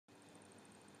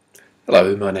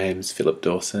Hello, my name's Philip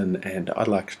Dawson and I'd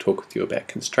like to talk with you about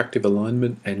constructive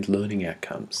alignment and learning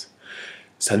outcomes.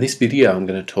 So in this video I'm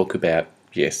going to talk about,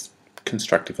 yes,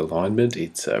 constructive alignment.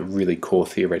 It's a really core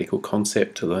theoretical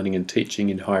concept to learning and teaching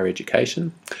in higher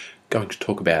education. Going to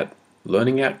talk about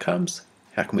learning outcomes.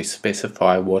 How can we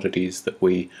specify what it is that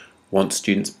we want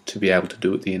students to be able to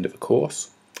do at the end of a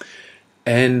course?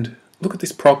 And look at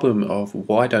this problem of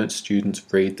why don't students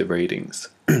read the readings?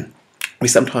 We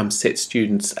sometimes set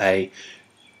students a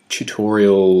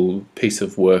tutorial piece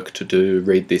of work to do,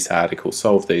 read this article,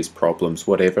 solve these problems,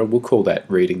 whatever. We'll call that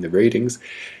reading the readings.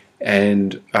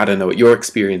 And I don't know what your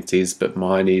experience is, but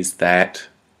mine is that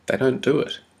they don't do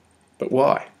it. But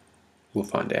why? We'll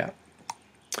find out.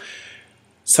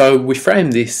 So we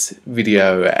frame this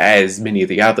video, as many of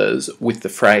the others, with the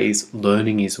phrase,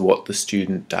 learning is what the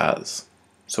student does.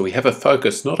 So we have a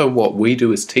focus not on what we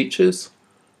do as teachers,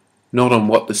 not on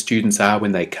what the students are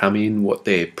when they come in, what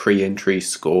their pre-entry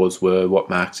scores were, what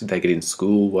marks did they get in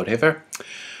school, whatever,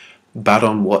 but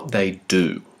on what they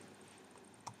do.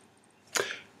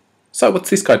 So what's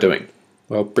this guy doing?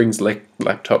 Well, brings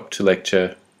laptop to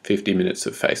lecture, 50 minutes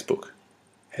of Facebook.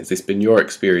 Has this been your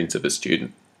experience of a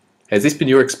student? Has this been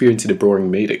your experience in a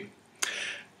boring meeting?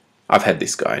 I've had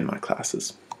this guy in my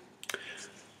classes.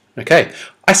 Okay,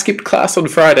 I skipped class on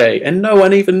Friday and no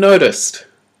one even noticed.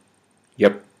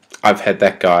 Yep. I've had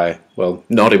that guy, well,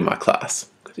 not in my class,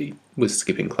 because he was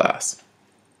skipping class.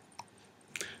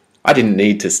 I didn't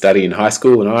need to study in high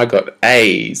school and I got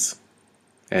A's.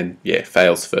 And yeah,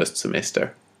 fails first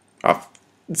semester. I've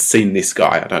seen this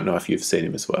guy, I don't know if you've seen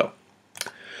him as well.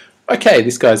 Okay,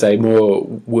 this guy's a more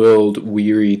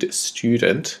world-wearied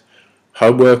student.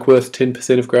 Homework worth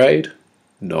 10% of grade?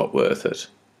 Not worth it.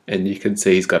 And you can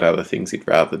see he's got other things he'd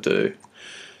rather do.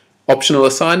 Optional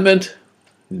assignment?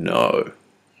 No.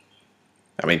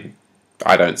 I mean,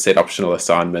 I don't set optional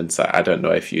assignments, I don't know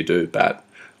if you do, but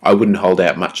I wouldn't hold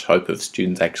out much hope of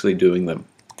students actually doing them.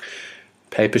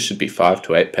 Paper should be 5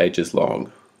 to 8 pages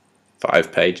long.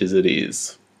 5 pages it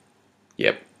is.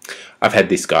 Yep. I've had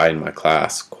this guy in my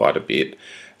class quite a bit.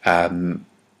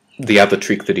 The other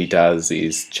trick that he does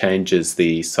is changes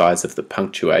the size of the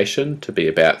punctuation to be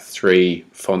about 3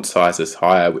 font sizes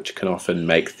higher, which can often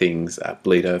make things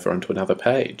bleed over onto another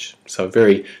page. So a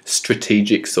very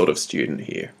strategic sort of student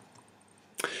here.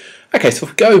 Okay, so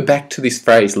if we go back to this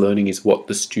phrase, learning is what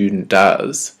the student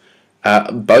does,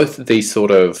 both the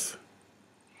sort of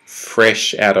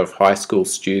fresh out of high school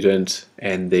student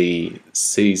and the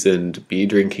seasoned beer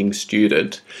drinking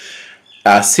student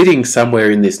sitting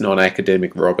somewhere in this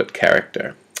non-academic Robert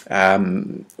character.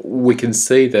 We can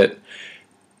see that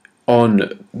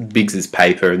on Biggs's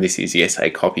paper, and this is, yes,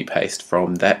 a copy-paste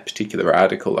from that particular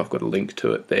article, I've got a link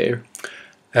to it there.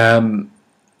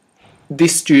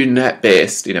 This student at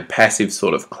best, in a passive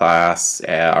sort of class,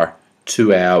 our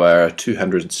 2-hour,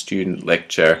 200-student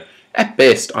lecture, at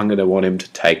best I'm going to want him to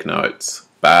take notes,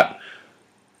 but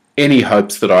any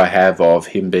hopes that I have of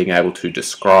him being able to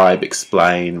describe,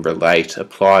 explain, relate,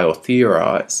 apply or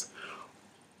theorise,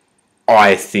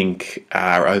 I think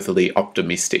are overly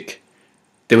optimistic.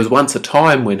 There was once a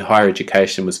time when higher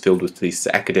education was filled with this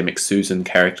academic Susan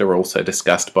character, also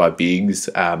discussed by Biggs.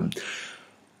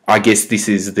 I guess this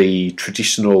is the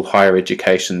traditional higher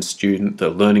education student, the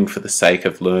learning for the sake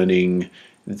of learning,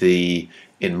 the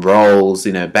enrolls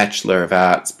in a Bachelor of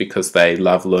Arts because they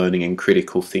love learning and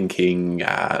critical thinking,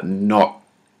 not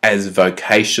as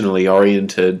vocationally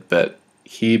oriented, but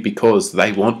here because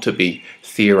they want to be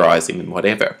theorising and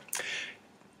whatever.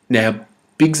 Now,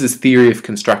 Biggs's theory of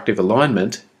constructive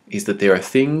alignment is that there are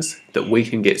things that we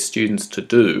can get students to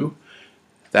do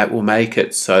that will make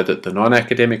it so that the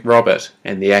non-academic Robert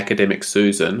and the academic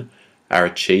Susan are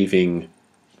achieving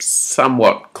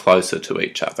somewhat closer to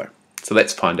each other. So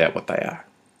let's find out what they are.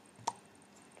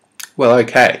 Well,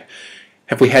 okay,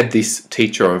 have we had this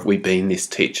teacher or have we been this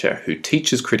teacher who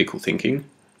teaches critical thinking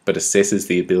but assesses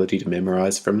the ability to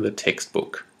memorise from the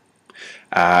textbook?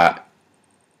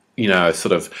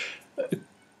 Sort of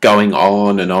going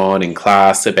on in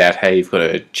class about how you've got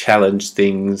to challenge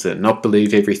things and not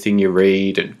believe everything you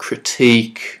read and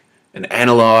critique and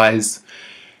analyse,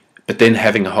 but then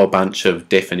having a whole bunch of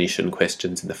definition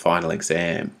questions in the final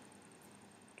exam.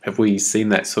 Have we seen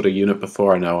that sort of unit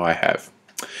before? I know I have.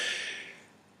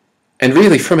 And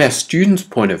really, from our students'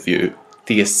 point of view,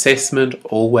 the assessment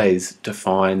always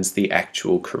defines the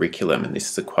actual curriculum, and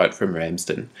this is a quote from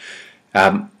Ramsden.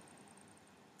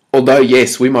 Although,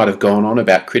 yes, we might have gone on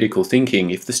about critical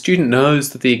thinking, if the student knows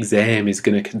that the exam is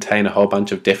going to contain a whole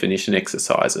bunch of definition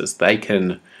exercises, they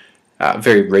can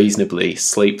very reasonably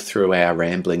sleep through our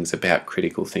ramblings about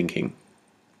critical thinking.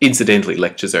 Incidentally,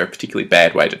 lectures are a particularly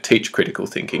bad way to teach critical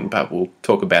thinking, but we'll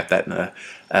talk about that in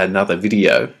another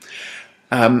video.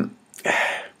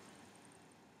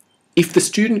 If the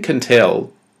student can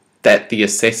tell that the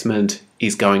assessment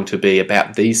is going to be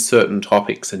about these certain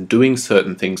topics and doing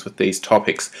certain things with these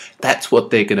topics, that's what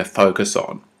they're going to focus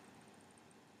on.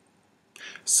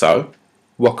 So,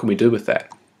 what can we do with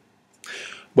that?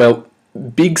 Well,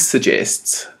 Biggs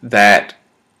suggests that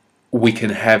we can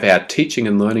have our teaching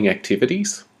and learning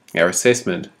activities, our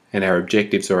assessment, and our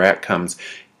objectives or outcomes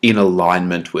in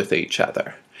alignment with each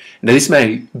other. Now, this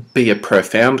may be a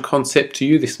profound concept to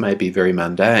you, this may be very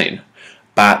mundane,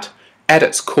 but at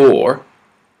its core,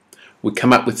 we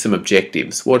come up with some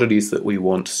objectives, what it is that we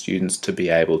want students to be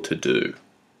able to do.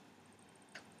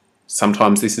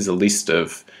 Sometimes this is a list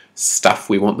of stuff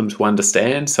we want them to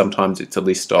understand, sometimes it's a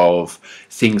list of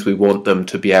things we want them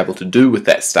to be able to do with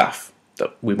that stuff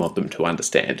that we want them to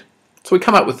understand. So we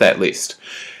come up with that list.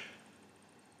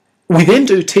 We then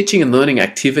do teaching and learning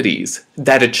activities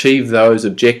that achieve those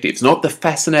objectives, not the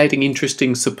fascinating,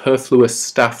 interesting, superfluous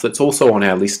stuff that's also on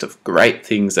our list of great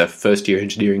things a first-year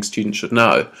engineering student should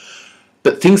know,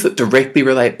 but things that directly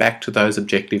relate back to those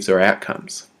objectives or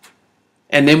outcomes.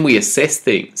 And then we assess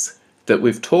things that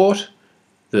we've taught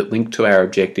that link to our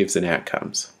objectives and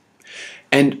outcomes.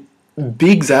 And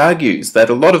Biggs argues that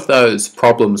a lot of those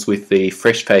problems with the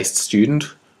fresh-faced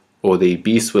student or the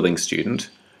beer-swilling student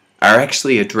are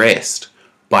actually addressed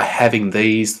by having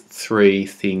these three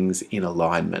things in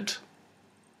alignment.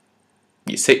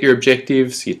 You set your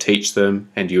objectives, you teach them,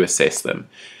 and you assess them.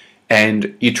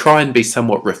 And you try and be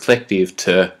somewhat reflective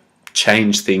to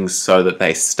change things so that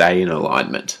they stay in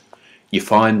alignment. You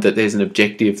find that there's an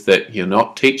objective that you're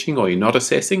not teaching or you're not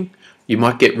assessing, you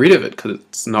might get rid of it because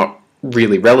it's not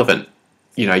really relevant.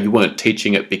 You know, you weren't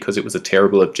teaching it because it was a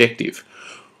terrible objective.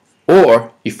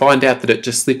 Or you find out that it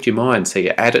just slipped your mind, so you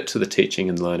add it to the teaching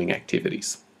and learning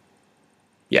activities.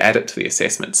 You add it to the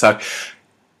assessment. So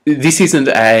this isn't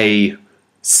a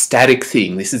static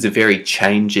thing, this is a very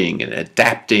changing and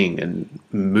adapting and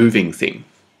moving thing.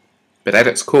 But at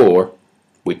its core,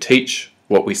 we teach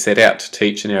what we set out to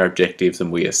teach in our objectives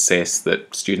and we assess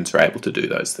that students are able to do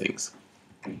those things.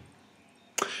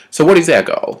 So what is our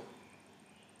goal?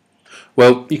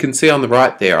 Well, you can see on the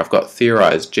right there, I've got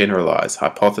theorise, generalise,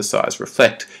 hypothesise,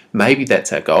 reflect. Maybe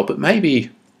that's our goal, but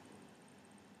maybe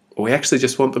we actually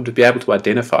just want them to be able to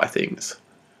identify things.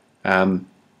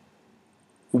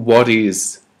 What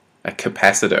is a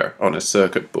capacitor on a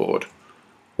circuit board?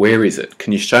 Where is it?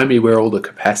 Can you show me where all the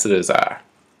capacitors are?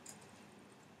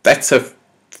 That's a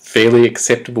fairly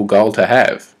acceptable goal to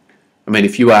have. I mean,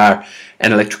 if you are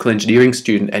an electrical engineering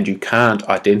student and you can't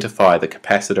identify the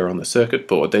capacitor on the circuit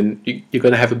board, then you're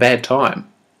going to have a bad time.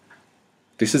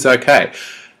 This is okay.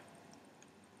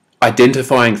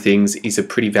 Identifying things is a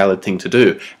pretty valid thing to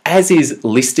do, as is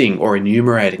listing or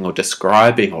enumerating or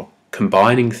describing or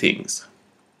combining things.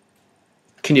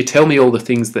 Can you tell me all the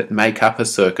things that make up a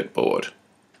circuit board?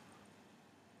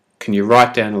 Can you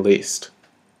write down a list?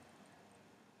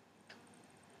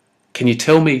 Can you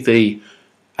tell me the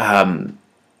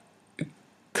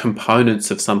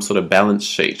components of some sort of balance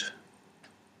sheet?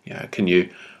 You know, can you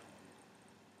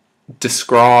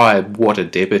describe what a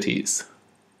debit is?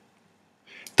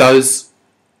 Those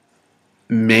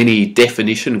many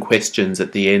definition questions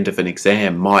at the end of an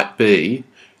exam might be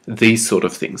these sort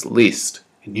of things: list,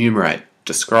 enumerate,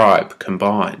 describe,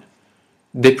 combine.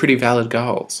 They're pretty valid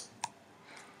goals.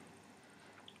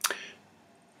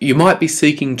 You might be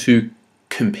seeking to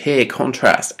compare,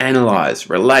 contrast, analyse,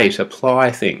 relate,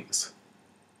 apply things.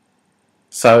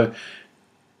 So,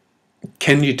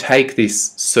 can you take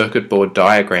this circuit board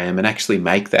diagram and actually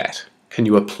make that? Can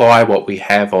you apply what we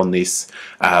have on this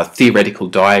theoretical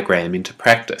diagram into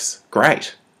practice?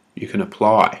 Great, you can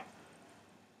apply.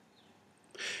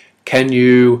 Can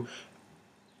you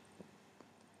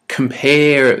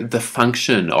compare the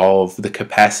function of the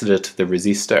capacitor to the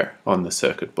resistor on the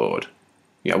circuit board?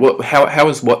 You know, how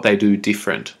is what they do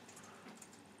different?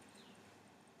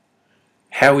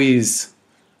 How is,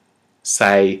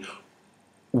 say,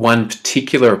 one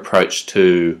particular approach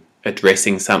to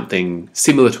addressing something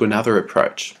similar to another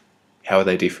approach? How are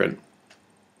they different?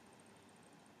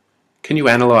 Can you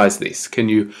analyse this? Can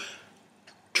you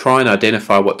try and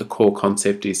identify what the core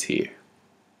concept is here?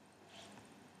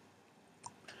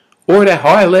 Or at a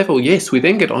higher level, yes, we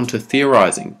then get on to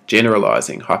theorising,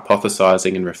 generalising,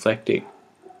 hypothesising and reflecting.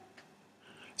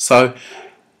 So,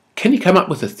 can you come up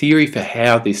with a theory for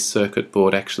how this circuit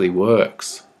board actually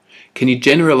works? Can you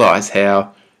generalise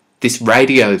how this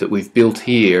radio that we've built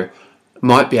here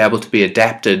might be able to be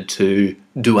adapted to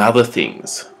do other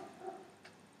things?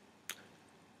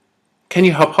 Can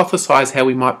you hypothesize how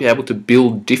we might be able to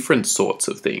build different sorts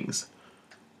of things?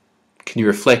 Can you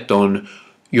reflect on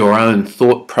your own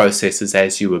thought processes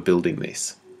as you were building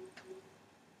this?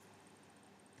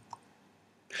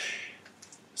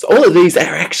 So all of these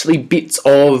are actually bits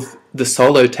of the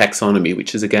solo taxonomy,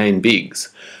 which is again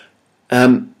Biggs.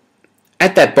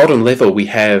 At that bottom level we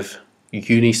have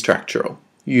unistructural.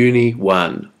 Uni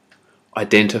 1.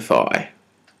 Identify.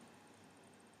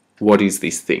 What is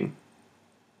this thing?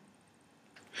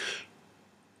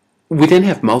 We then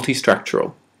have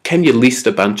multistructural. Can you list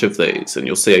a bunch of these? And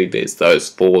you'll see there's those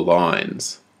 4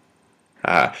 lines.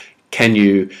 Can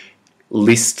you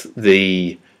list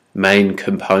the main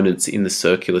components in the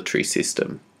circulatory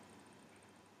system?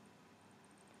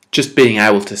 Just being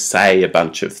able to say a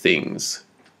bunch of things,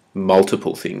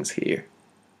 multiple things here,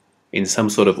 in some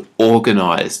sort of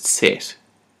organised set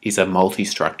is a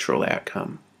multistructural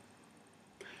outcome.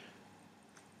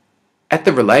 At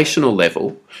the relational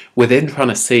level, we're then trying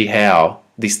to see how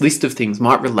this list of things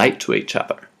might relate to each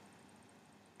other.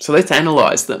 So let's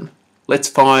analyse them. Let's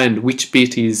find which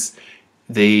bit is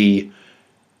the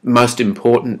most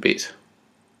important bit.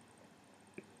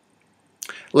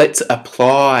 Let's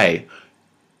apply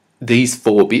these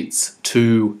 4 bits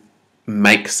to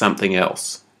make something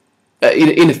else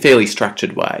in a fairly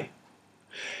structured way.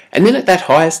 And then at that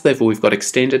highest level we've got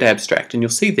extended abstract, and you'll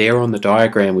see there on the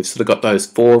diagram we've sort of got those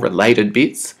 4 related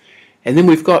bits, and then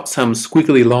we've got some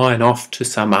squiggly line off to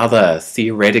some other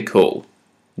theoretical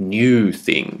new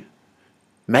thing.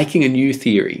 Making a new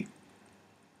theory,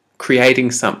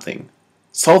 creating something,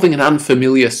 solving an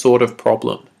unfamiliar sort of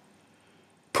problem.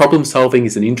 Problem solving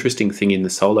is an interesting thing in the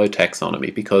solo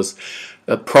taxonomy because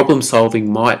problem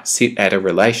solving might sit at a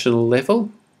relational level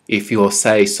if you're,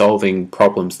 say, solving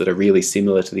problems that are really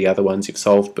similar to the other ones you've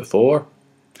solved before.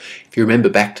 If you remember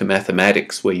back to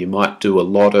mathematics where you might do a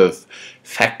lot of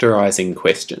factorising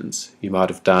questions, you might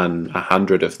have done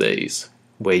 100 of these,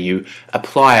 where you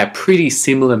apply a pretty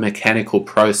similar mechanical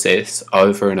process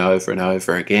over and over and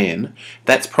over again,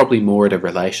 that's probably more at a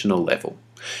relational level.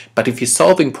 But if you're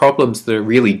solving problems that are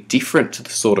really different to the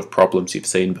sort of problems you've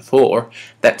seen before,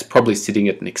 that's probably sitting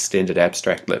at an extended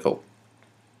abstract level.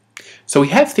 So we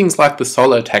have things like the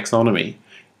solo taxonomy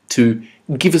to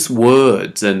give us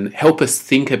words and help us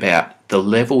think about the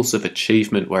levels of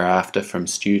achievement we're after from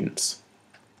students.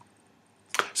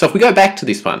 So if we go back to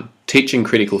this one, teaching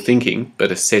critical thinking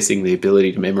but assessing the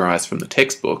ability to memorise from the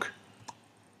textbook,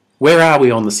 where are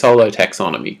we on the solo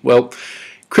taxonomy? Well,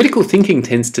 critical thinking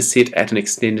tends to sit at an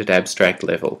extended abstract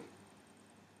level.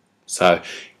 So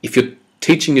if you're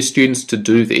teaching your students to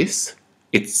do this,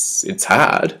 it's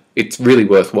hard, it's really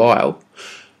worthwhile,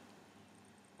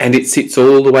 and it sits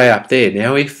all the way up there.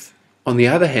 Now if, on the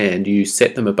other hand, you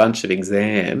set them a bunch of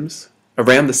exams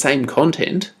around the same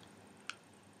content,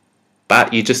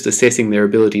 but you're just assessing their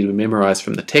ability to memorise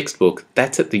from the textbook,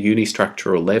 that's at the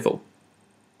unistructural level.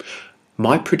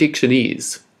 My prediction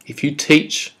is, if you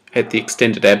teach at the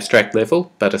extended abstract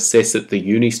level, but assess at the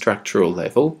unistructural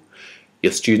level,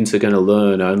 your students are going to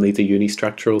learn only the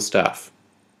unistructural stuff.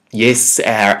 Yes,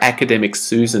 our academic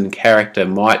Susan character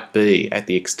might be at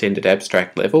the extended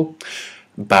abstract level,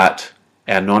 but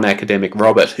our non-academic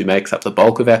Robert, who makes up the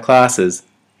bulk of our classes,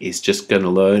 is just going to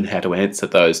learn how to answer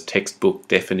those textbook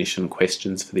definition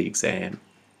questions for the exam.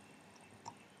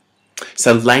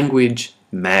 So language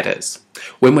matters.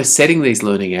 When we're setting these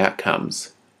learning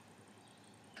outcomes,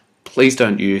 please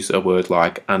don't use a word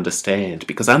like understand,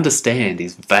 because understand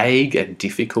is vague and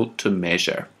difficult to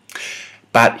measure.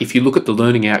 But if you look at the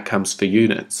learning outcomes for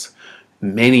units,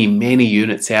 many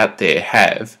units out there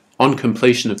have, on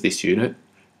completion of this unit,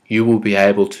 you will be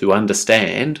able to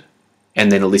understand,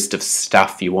 and then a list of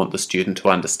stuff you want the student to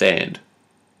understand.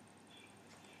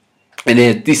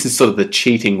 And this is sort of the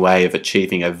cheating way of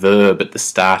achieving a verb at the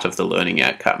start of the learning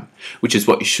outcome, which is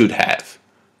what you should have.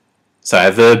 So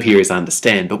our verb here is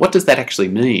understand, but what does that actually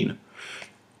mean?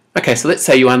 Okay, so let's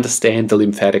say you understand the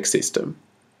lymphatic system.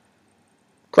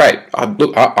 Great,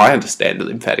 I understand the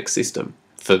lymphatic system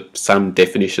for some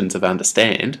definitions of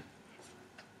understand.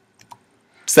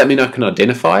 Does that mean I can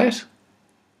identify it?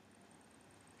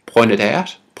 Point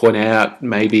out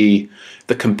maybe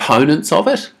the components of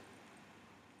it?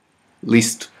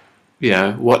 List,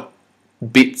 what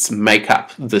bits make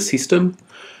up the system?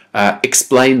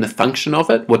 Explain the function of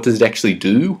it. What does it actually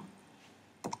do?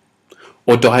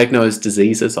 Or diagnose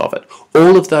diseases of it.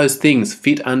 All of those things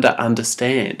fit under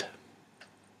understand.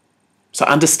 So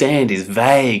understand is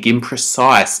vague,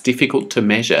 imprecise, difficult to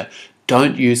measure.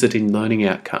 Don't use it in learning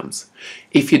outcomes.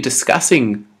 If you're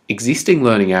discussing existing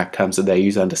learning outcomes and they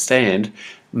use understand,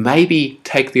 maybe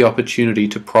take the opportunity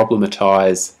to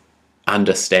problematize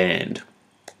understand.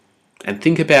 And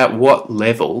think about what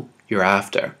level you're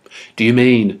after. Do you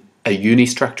mean a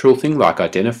unistructural thing like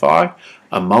identify,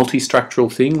 a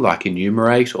multistructural thing like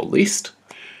enumerate or list,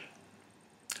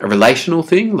 a relational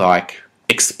thing like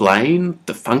explain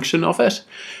the function of it,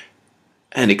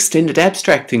 an extended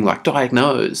abstract thing like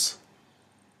diagnose?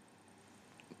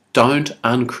 Don't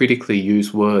uncritically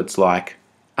use words like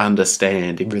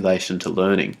understand in relation to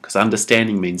learning, because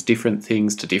understanding means different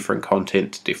things to different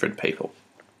content to different people.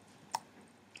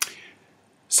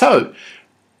 So,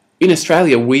 in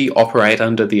Australia, we operate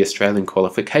under the Australian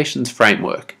Qualifications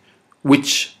Framework,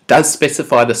 which does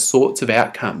specify the sorts of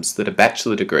outcomes that a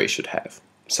bachelor degree should have.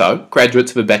 So,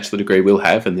 graduates of a bachelor degree will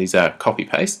have, and these are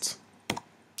copy-pastes,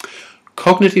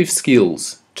 cognitive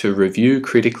skills to review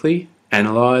critically,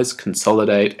 analyse,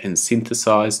 consolidate and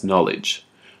synthesise knowledge.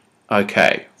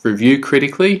 Okay, review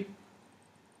critically,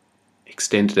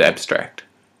 extended abstract.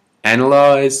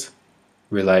 Analyse,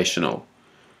 relational.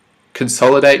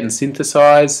 Consolidate and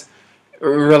synthesise,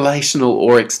 relational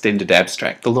or extended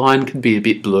abstract. The line can be a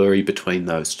bit blurry between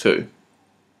those two.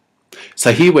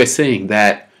 So here we're seeing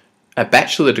that a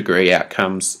bachelor degree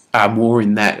outcomes are more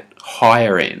in that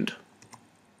higher end.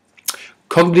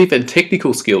 Cognitive and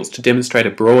technical skills to demonstrate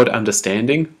a broad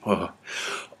understanding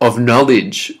of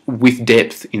knowledge with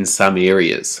depth in some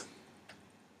areas.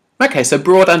 Okay, so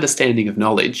broad understanding of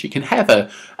knowledge. You can have a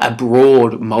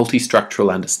broad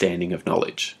multistructural understanding of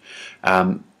knowledge.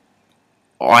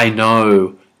 I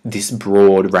know this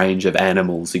broad range of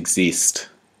animals exist.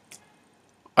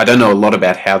 I don't know a lot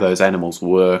about how those animals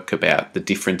work, about the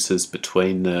differences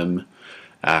between them,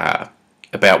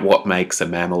 about what makes a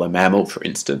mammal, for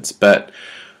instance, but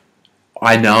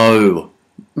I know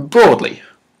broadly.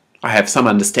 I have some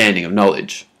understanding of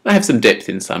knowledge. I have some depth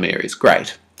in some areas.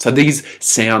 Great. So these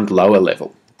sound lower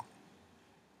level.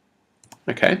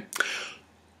 Okay.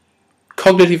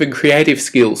 Cognitive and creative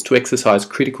skills to exercise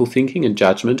critical thinking and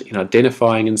judgment in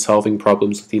identifying and solving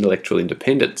problems with intellectual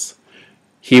independence.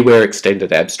 Here we're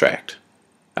extended abstract.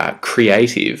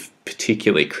 Creative,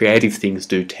 particularly, creative things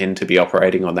do tend to be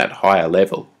operating on that higher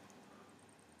level.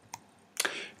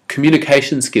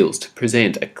 Communication skills to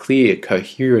present a clear,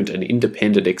 coherent and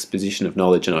independent exposition of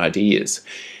knowledge and ideas.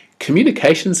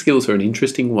 Communication skills are an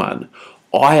interesting one.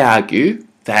 I argue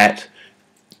that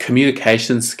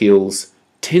communication skills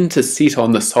tend to sit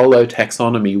on the solo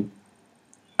taxonomy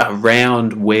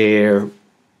around where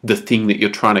the thing that you're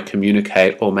trying to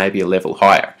communicate, or maybe a level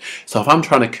higher. So if I'm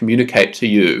trying to communicate to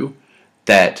you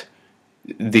that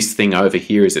this thing over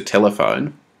here is a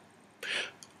telephone,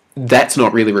 that's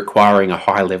not really requiring a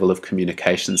high level of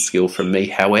communication skill from me.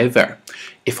 However,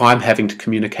 if I'm having to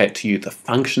communicate to you the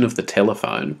function of the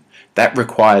telephone, that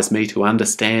requires me to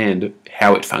understand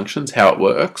how it functions, how it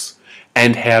works,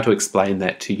 and how to explain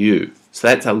that to you. So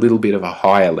that's a little bit of a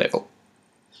higher level.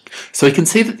 So we can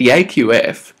see that the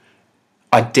AQF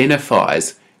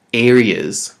identifies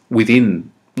areas within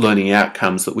learning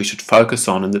outcomes that we should focus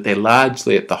on, and that they're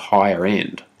largely at the higher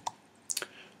end.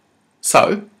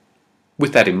 So,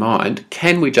 with that in mind,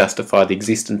 can we justify the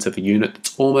existence of a unit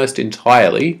that's almost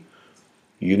entirely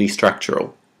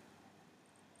unistructural?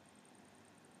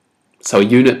 So a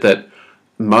unit that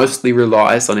mostly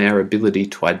relies on our ability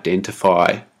to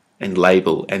identify and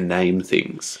label and name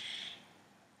things.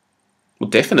 Well,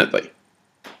 definitely.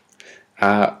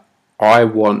 I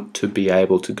want to be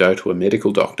able to go to a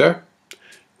medical doctor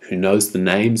who knows the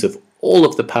names of all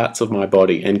of the parts of my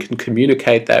body and can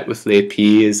communicate that with their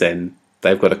peers, and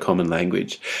they've got a common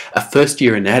language. A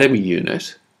first-year anatomy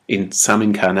unit in some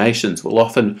incarnations will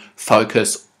often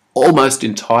focus almost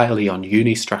entirely on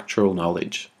unistructural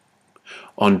knowledge,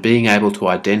 on being able to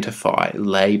identify,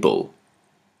 label,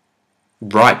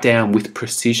 write down with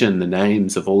precision the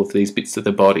names of all of these bits of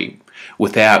the body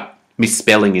without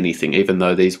misspelling anything, even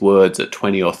though these words are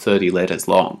 20 or 30 letters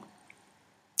long.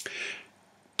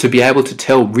 To be able to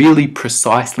tell really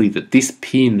precisely that this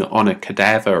pin on a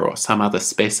cadaver or some other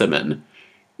specimen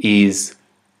is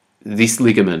this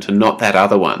ligament and not that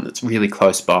other one that's really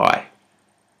close by.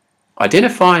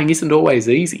 Identifying isn't always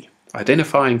easy.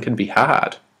 Identifying can be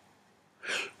hard.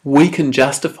 We can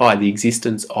justify the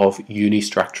existence of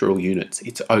unistructural units.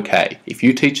 It's okay. If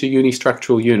you teach a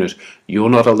unistructural unit,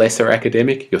 you're not a lesser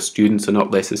academic, your students are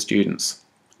not lesser students.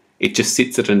 It just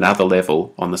sits at another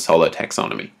level on the solo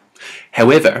taxonomy.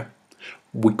 However,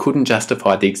 we couldn't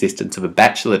justify the existence of a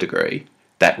bachelor degree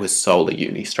that was solely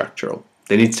unistructural.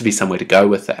 There needs to be somewhere to go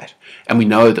with that. And we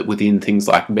know that within things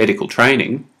like medical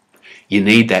training, you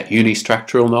need that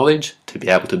unistructural knowledge to be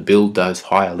able to build those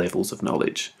higher levels of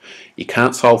knowledge. You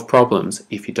can't solve problems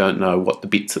if you don't know what the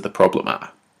bits of the problem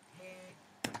are.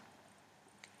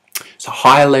 So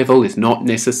higher level is not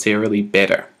necessarily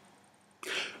better.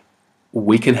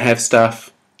 We can have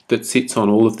stuff that sits on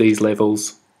all of these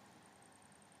levels.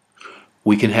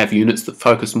 We can have units that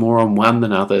focus more on one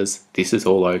than others. This is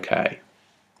all okay.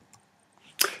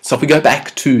 So if we go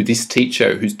back to this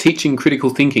teacher who's teaching critical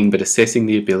thinking but assessing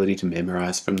the ability to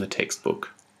memorise from the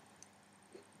textbook,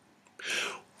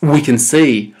 we can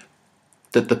see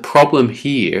that the problem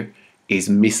here is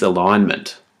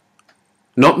misalignment.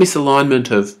 Not misalignment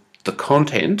of the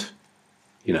content,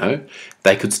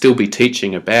 they could still be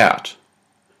teaching about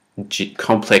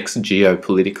complex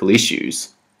geopolitical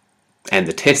issues and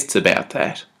the tests about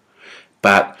that,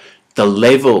 but the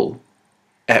level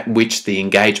at which the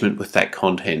engagement with that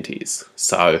content is.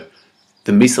 So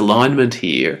the misalignment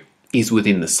here is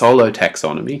within the solo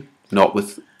taxonomy, not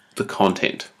with the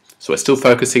content. So we're still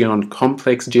focusing on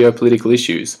complex geopolitical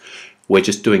issues. We're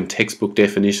just doing textbook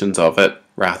definitions of it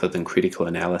rather than critical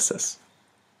analysis.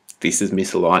 This is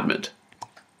misalignment.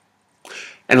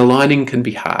 And aligning can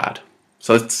be hard.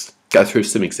 So let's go through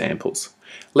some examples.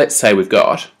 Let's say we've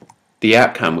got the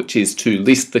outcome, which is to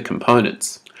list the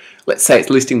components. Let's say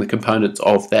it's listing the components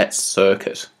of that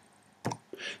circuit.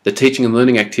 The teaching and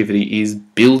learning activity is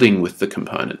building with the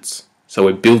components. So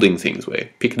we're building things,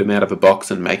 we're picking them out of a box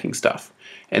and making stuff.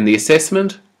 And the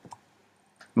assessment,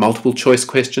 multiple choice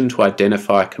question to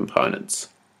identify components.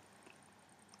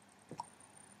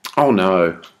 Oh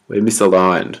no, we're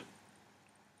misaligned.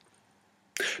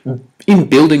 In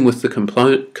building with the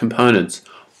components,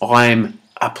 I'm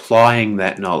applying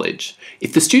that knowledge.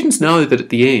 If the students know that at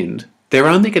the end, they're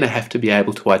only going to have to be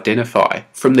able to identify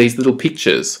from these little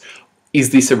pictures,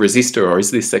 is this a resistor or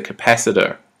is this a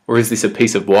capacitor or is this a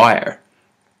piece of wire?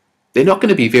 They're not going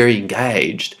to be very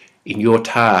engaged in your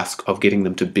task of getting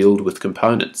them to build with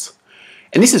components.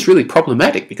 And this is really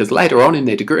problematic because later on in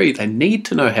their degree, they need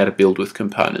to know how to build with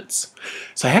components.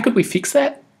 So how could we fix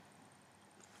that?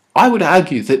 I would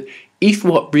argue that if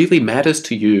what really matters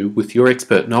to you with your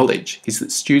expert knowledge is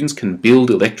that students can build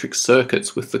electric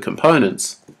circuits with the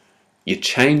components, you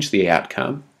change the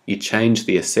outcome, you change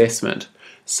the assessment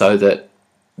so that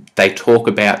they talk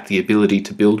about the ability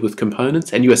to build with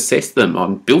components and you assess them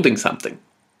on building something.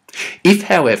 If,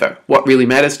 however, what really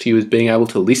matters to you is being able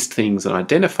to list things and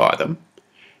identify them,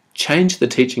 change the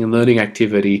teaching and learning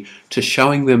activity to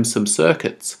showing them some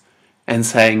circuits and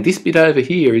saying this bit over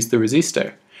here is the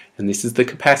resistor and this is the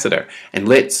capacitor, and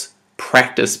let's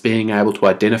practice being able to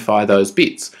identify those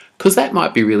bits, because that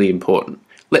might be really important.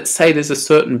 Let's say there's a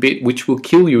certain bit which will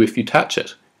kill you if you touch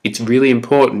it. It's really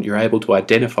important you're able to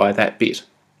identify that bit.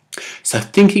 So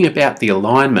thinking about the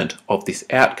alignment of this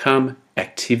outcome,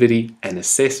 activity and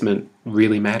assessment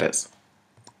really matters.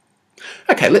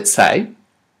 Okay, let's say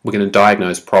we're going to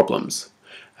diagnose problems.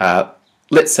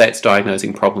 Let's say it's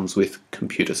diagnosing problems with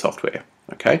computer software,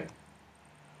 okay?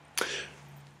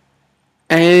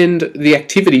 And the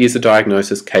activity is a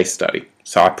diagnosis case study.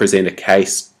 So I present a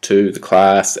case to the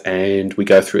class and we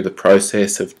go through the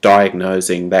process of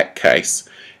diagnosing that case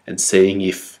and seeing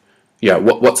if,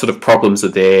 what sort of problems are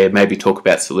there, maybe talk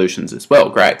about solutions as well.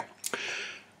 Great.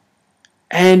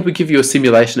 And we give you a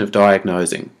simulation of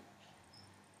diagnosing.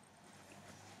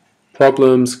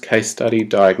 Problems, case study,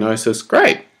 diagnosis,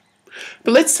 great.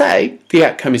 But let's say the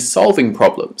outcome is solving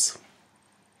problems.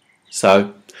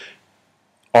 So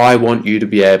I want you to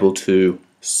be able to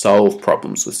solve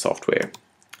problems with software.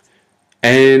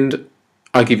 And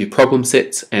I give you problem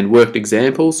sets and worked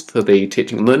examples for the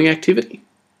teaching and learning activity.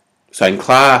 So in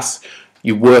class,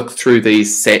 you work through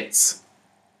these sets.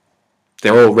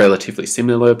 They're all relatively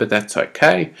similar, but that's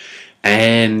okay.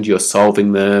 And you're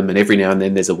solving them, and every now and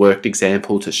then there's a worked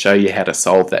example to show you how to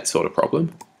solve that sort of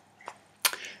problem.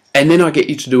 And then I get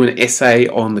you to do an essay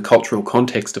on the cultural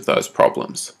context of those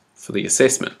problems for the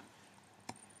assessment.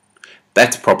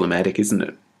 That's problematic, isn't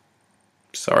it?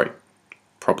 Sorry,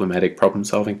 problematic problem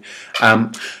solving.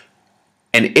 An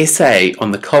essay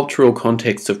on the cultural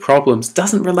context of problems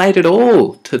doesn't relate at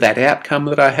all to that outcome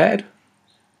that I had,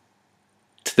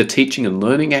 to the teaching and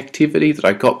learning activity that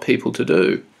I got people to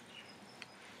do.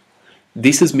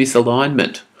 This is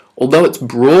misalignment. Although it's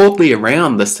broadly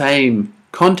around the same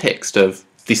context of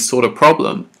this sort of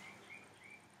problem,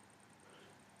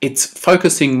 it's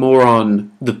focusing more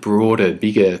on the broader,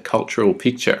 bigger cultural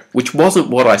picture, which wasn't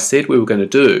what I said we were going to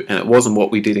do, and it wasn't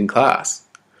what we did in class.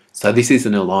 So this is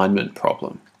an alignment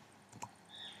problem.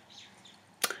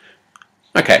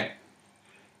 Okay,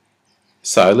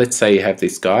 so let's say you have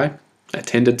this guy,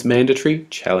 attendance mandatory,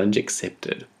 challenge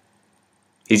accepted.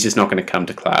 He's just not going to come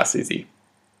to class, is he?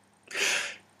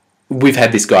 We've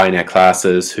had this guy in our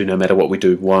classes who, no matter what we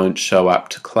do, won't show up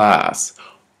to class.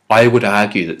 I would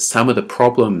argue that some of the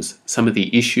problems, some of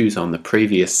the issues on the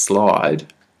previous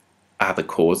slide are the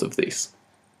cause of this,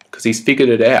 because he's figured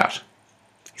it out.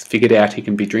 He's figured out he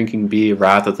can be drinking beer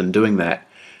rather than doing that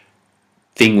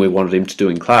thing we wanted him to do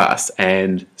in class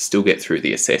and still get through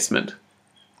the assessment.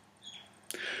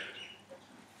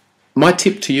 My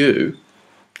tip to you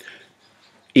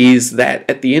is that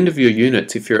at the end of your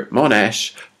units, if you're at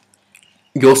Monash,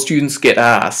 your students get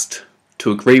asked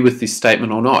to agree with this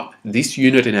statement or not. This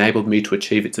unit enabled me to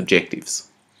achieve its objectives.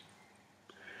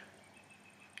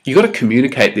 You've got to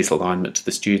communicate this alignment to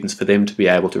the students for them to be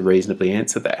able to reasonably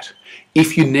answer that.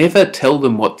 If you never tell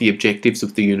them what the objectives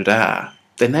of the unit are,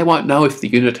 then they won't know if the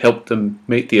unit helped them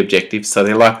meet the objectives, so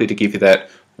they're likely to give you that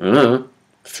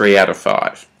 3 out of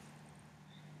 5.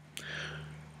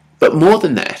 But more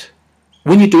than that,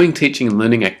 when you're doing teaching and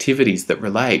learning activities that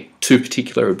relate to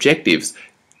particular objectives,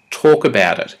 talk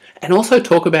about it. And also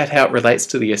talk about how it relates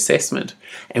to the assessment.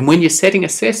 And when you're setting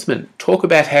assessment, talk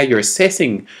about how you're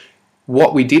assessing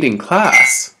what we did in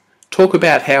class. Talk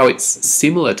about how it's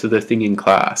similar to the thing in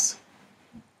class.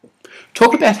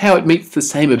 Talk about how it meets the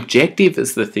same objective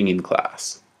as the thing in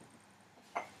class.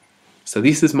 So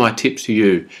this is my tip to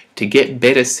you, to get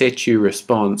better set-you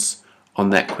response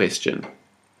on that question.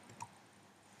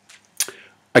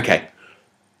 Okay,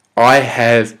 I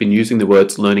have been using the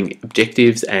words learning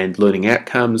objectives and learning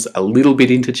outcomes a little bit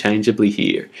interchangeably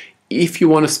here. If you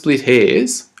want to split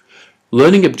hairs,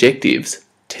 learning objectives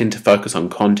tend to focus on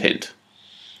content.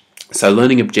 So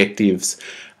learning objectives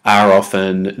are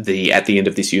often at the end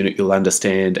of this unit you'll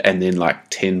understand, and then like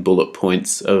 10 bullet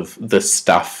points of the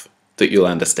stuff that you'll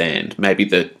understand, maybe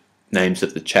the names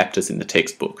of the chapters in the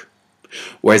textbook.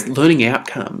 Whereas learning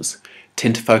outcomes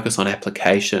tend to focus on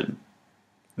application,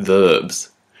 verbs,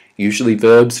 usually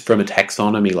verbs from a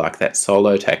taxonomy like that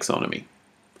solo taxonomy.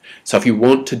 So if you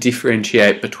want to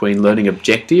differentiate between learning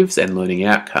objectives and learning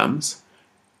outcomes,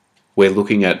 we're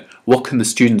looking at what can the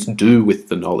students do with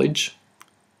the knowledge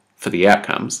for the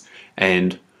outcomes,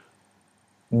 and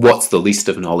what's the list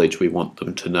of knowledge we want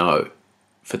them to know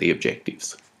for the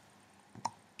objectives.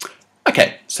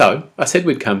 Okay, so I said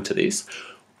we'd come to this.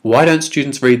 Why don't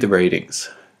students read the readings?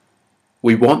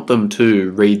 We want them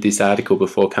to read this article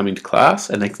before coming to class,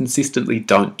 and they consistently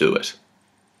don't do it.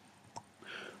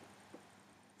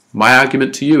 My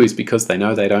argument to you is because they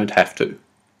know they don't have to.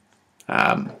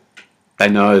 They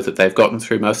know that they've gotten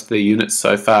through most of their units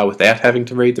so far without having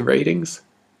to read the readings.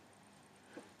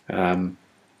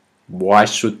 Why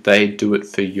should they do it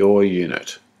for your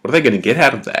unit? What are they going to get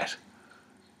out of that?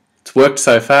 It's worked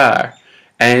so far,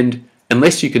 and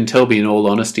unless you can tell me in all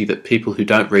honesty that people who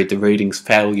don't read the readings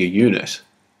fail your unit,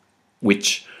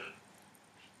 which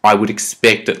I would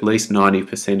expect at least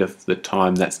 90% of the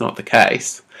time that's not the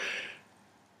case,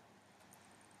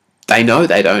 they know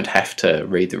they don't have to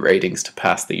read the readings to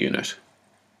pass the unit.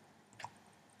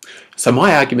 So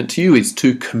my argument to you is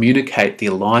to communicate the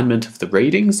alignment of the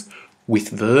readings with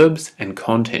verbs and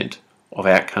content of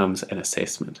outcomes and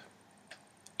assessment.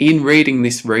 In reading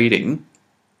this reading,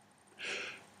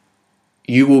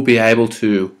 you will be able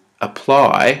to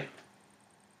apply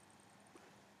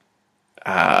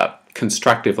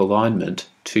constructive alignment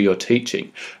to your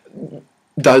teaching,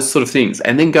 those sort of things,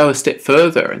 and then go a step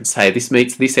further and say this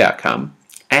meets this outcome,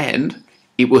 and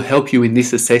it will help you in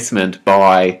this assessment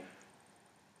by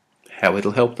how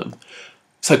it'll help them.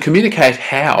 So communicate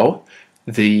how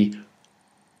the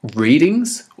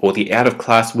readings or the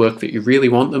out-of-class work that you really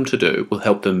want them to do will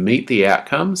help them meet the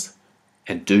outcomes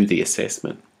and do the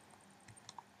assessment.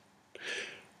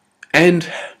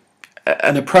 And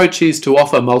an approach is to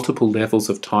offer multiple levels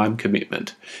of time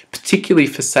commitment, particularly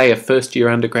for, say, a first-year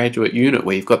undergraduate unit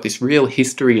where you've got this real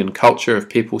history and culture of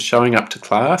people showing up to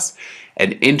class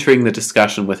and entering the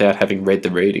discussion without having read the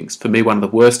readings. For me, one of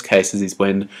the worst cases is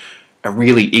when a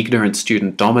really ignorant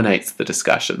student dominates the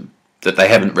discussion that they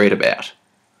haven't read about.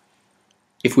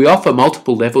 If we offer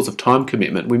multiple levels of time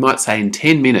commitment, we might say in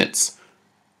 10 minutes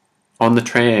on the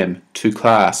tram to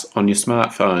class on your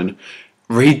smartphone,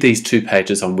 read these 2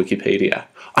 pages on Wikipedia.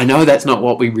 I know that's not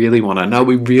what we really want. I know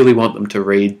we really want them to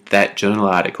read that journal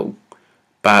article,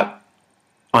 but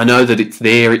I know that it's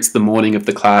there, it's the morning of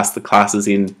the class is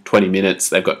in 20 minutes,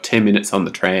 they've got 10 minutes on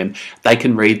the tram, they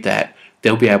can read that,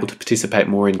 they'll be able to participate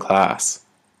more in class.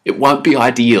 It won't be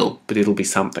ideal, but it'll be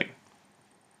something.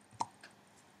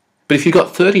 But if you've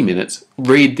got 30 minutes,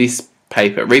 read this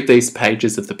paper, read these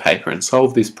pages of the paper and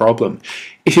solve this problem.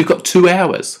 If you've got 2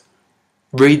 hours,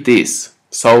 read this,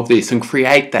 solve this, and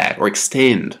create that or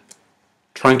extend,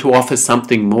 trying to offer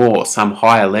something more, some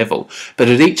higher level. But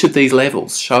at each of these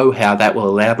levels, show how that will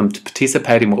allow them to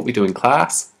participate in what we do in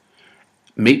class,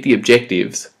 meet the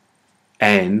objectives,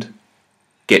 and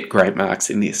get great marks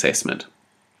in the assessment.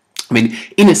 I mean,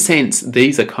 in a sense,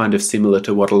 these are kind of similar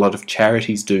to what a lot of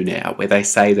charities do now, where they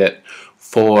say that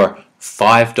for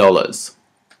 $5,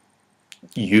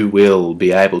 you will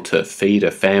be able to feed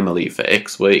a family for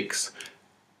X weeks.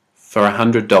 For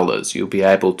 $100, you'll be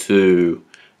able to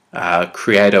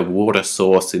create a water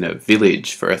source in a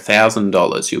village. For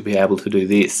 $1,000, you'll be able to do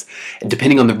this. And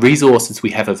depending on the resources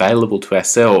we have available to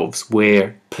ourselves,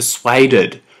 we're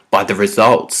persuaded by the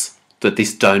results that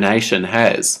this donation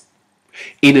has.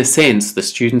 In a sense, the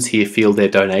students here feel they're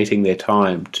donating their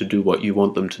time to do what you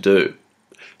want them to do.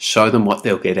 Show them what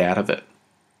they'll get out of it.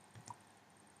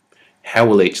 How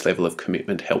will each level of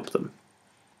commitment help them?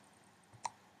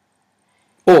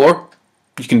 Or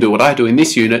you can do what I do in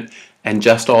this unit and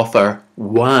just offer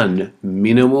one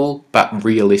minimal but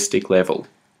realistic level.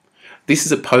 This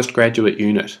is a postgraduate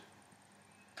unit.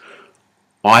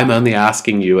 I'm only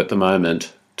asking you at the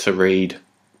moment to read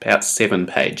about 7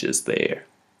 pages there.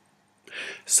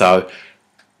 So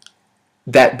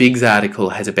that Biggs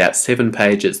article has about 7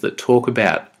 pages that talk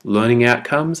about learning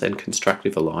outcomes and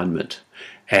constructive alignment.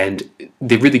 And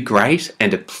they're really great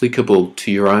and applicable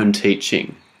to your own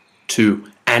teaching to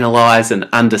analyse and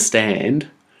understand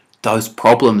those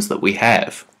problems that we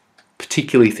have,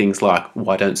 particularly things like,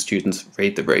 why don't students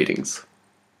read the readings?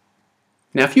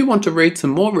 Now, if you want to read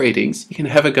some more readings, you can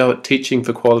have a go at Teaching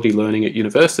for Quality Learning at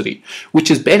University, which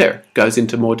is better, goes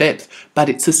into more depth, but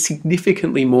it's a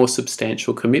significantly more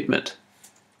substantial commitment.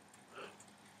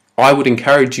 I would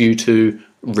encourage you to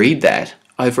read that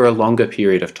over a longer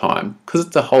period of time, because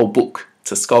it's a whole book,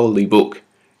 it's a scholarly book.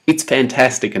 It's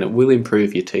fantastic and it will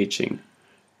improve your teaching,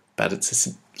 but it's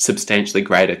a substantially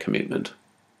greater commitment.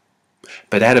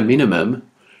 But at a minimum,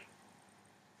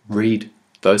 read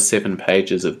those 7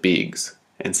 pages of Biggs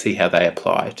and see how they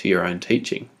apply to your own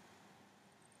teaching.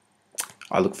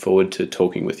 I look forward to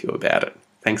talking with you about it.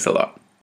 Thanks a lot.